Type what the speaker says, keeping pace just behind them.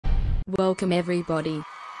Welcome everybody.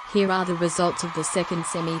 Here are the results of the second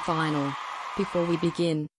semi-final. Before we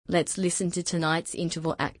begin, let's listen to tonight's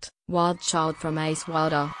interval act, Wild Child from Ace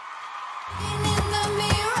Wilder.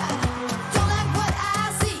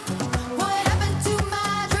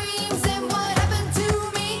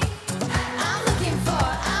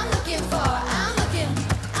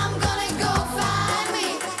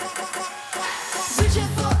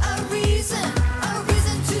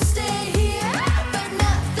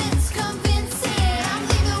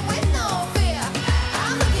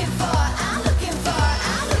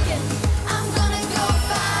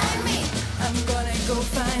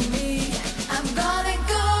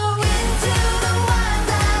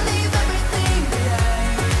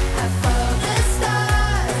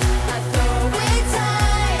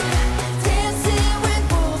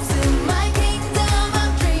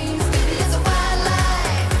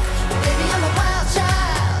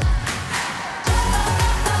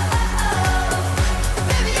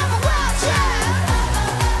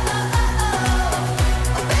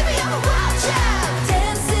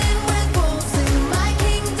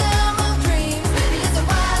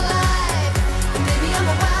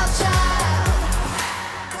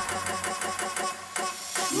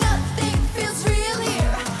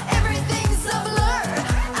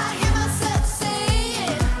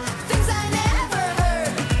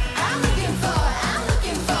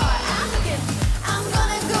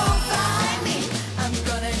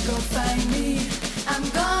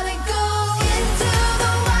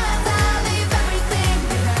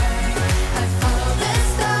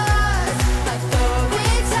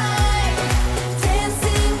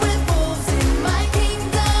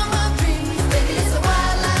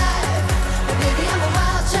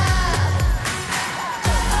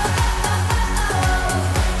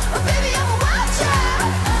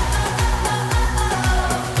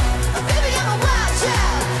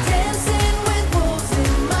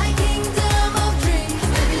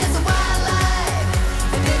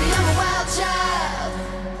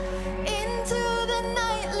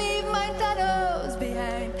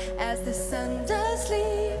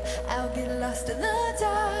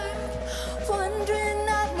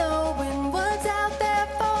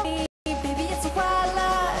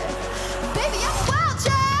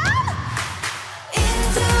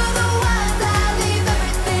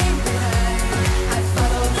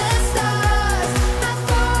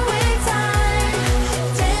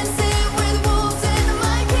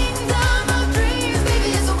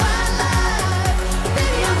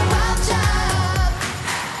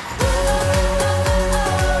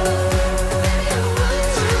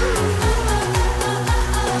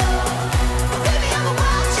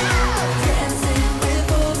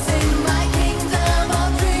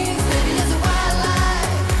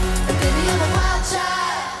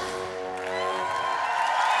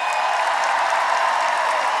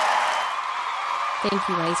 Thank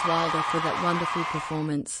you Ace Wilder for that wonderful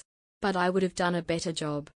performance. But I would have done a better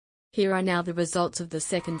job. Here are now the results of the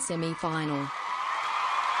second semi-final.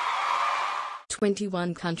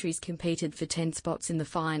 21 countries competed for 10 spots in the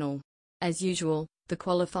final. As usual, the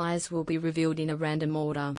qualifiers will be revealed in a random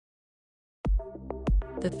order.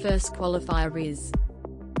 The first qualifier is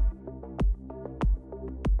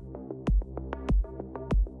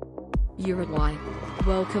Uruguay.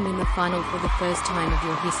 Welcome in the final for the first time of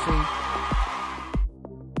your history.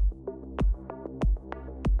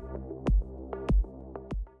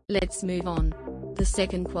 Let's move on. The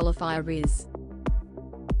second qualifier is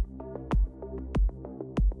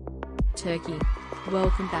Turkey.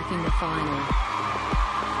 Welcome back in the final.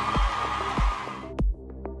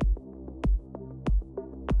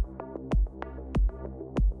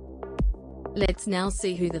 Let's now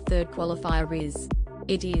see who the third qualifier is.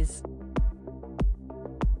 It is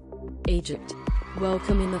Egypt.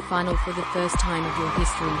 Welcome in the final for the first time of your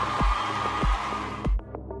history.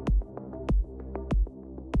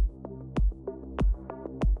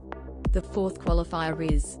 The fourth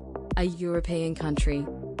qualifier is a European country.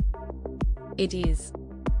 It is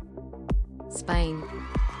Spain.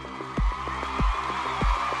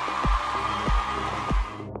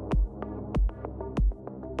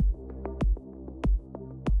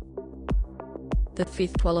 The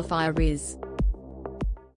fifth qualifier is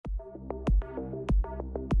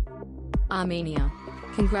Armenia.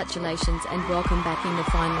 Congratulations and welcome back in the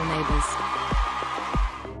final, neighbors.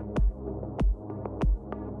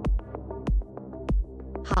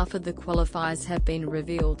 Half of the qualifiers have been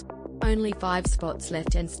revealed. Only 5 spots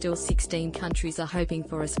left and still 16 countries are hoping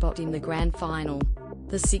for a spot in the grand final.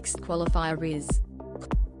 The sixth qualifier is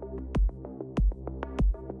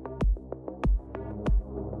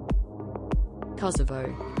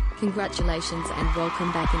Kosovo. Congratulations and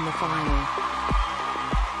welcome back in the final.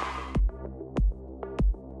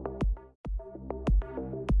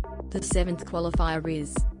 The 7th qualifier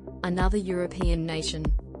is another European nation.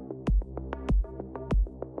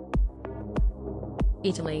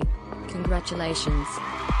 Italy. Congratulations.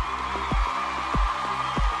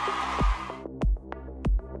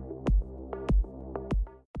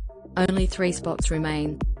 Only 3 spots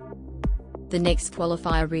remain. The next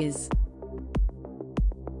qualifier is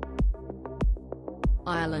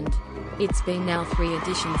Ireland. It's been now 3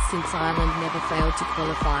 editions since Ireland never failed to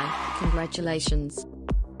qualify. Congratulations.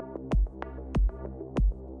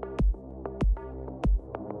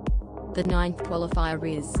 The 9th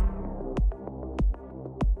qualifier is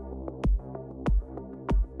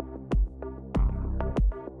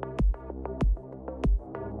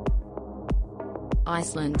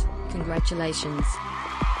Iceland. Congratulations.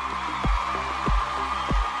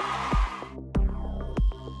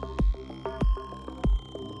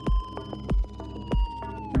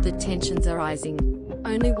 The tensions are rising.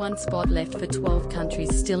 Only 1 spot left for 12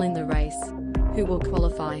 countries still in the race. Who will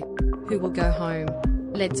qualify? Who will go home?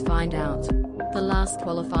 Let's find out. The last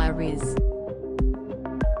qualifier is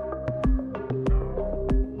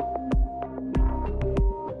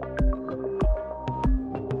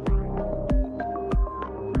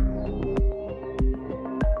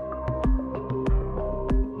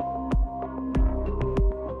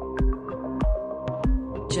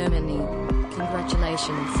Germany.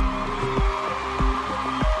 Congratulations.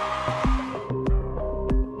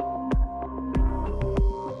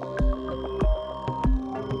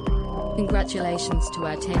 Congratulations to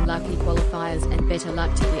our 10 lucky qualifiers and better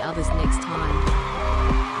luck to the others next time.